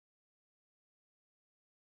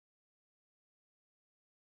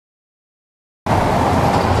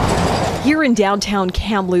Here in downtown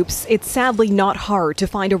Kamloops, it's sadly not hard to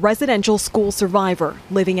find a residential school survivor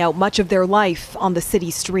living out much of their life on the city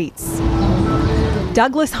streets.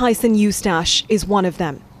 Douglas Hyacinth Eustache is one of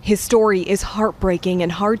them. His story is heartbreaking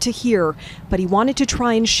and hard to hear, but he wanted to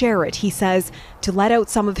try and share it, he says, to let out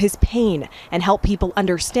some of his pain and help people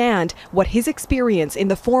understand what his experience in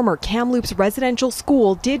the former Kamloops Residential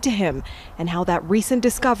School did to him and how that recent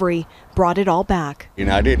discovery brought it all back.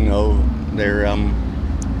 I didn't know there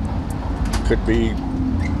could be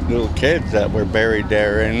little kids that were buried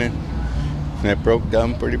there in it, and it broke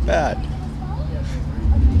down pretty bad.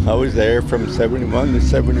 I was there from 71 to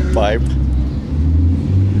 75.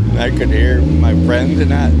 I could hear my friends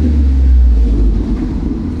and that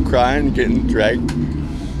crying, getting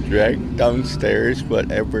dragged downstairs,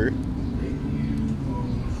 whatever.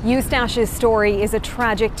 Eustache's story is a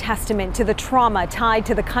tragic testament to the trauma tied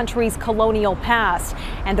to the country's colonial past.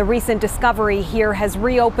 And the recent discovery here has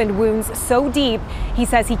reopened wounds so deep, he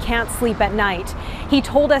says he can't sleep at night. He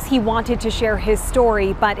told us he wanted to share his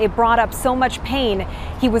story, but it brought up so much pain,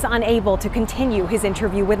 he was unable to continue his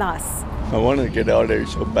interview with us. I wanted to get out of there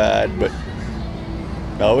so bad, but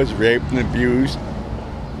I was raped and abused,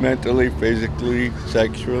 mentally, physically,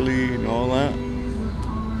 sexually, and all that.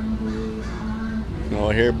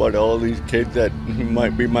 I hear about all these kids that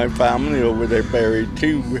might be my family over there buried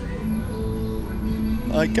too.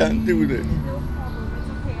 I can't do this.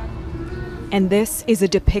 And this is a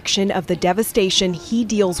depiction of the devastation he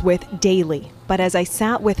deals with daily. But as I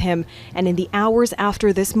sat with him, and in the hours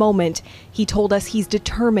after this moment, he told us he's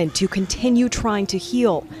determined to continue trying to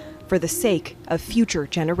heal for the sake of future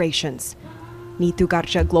generations. Neetu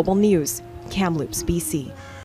Garcha, Global News, Kamloops, BC.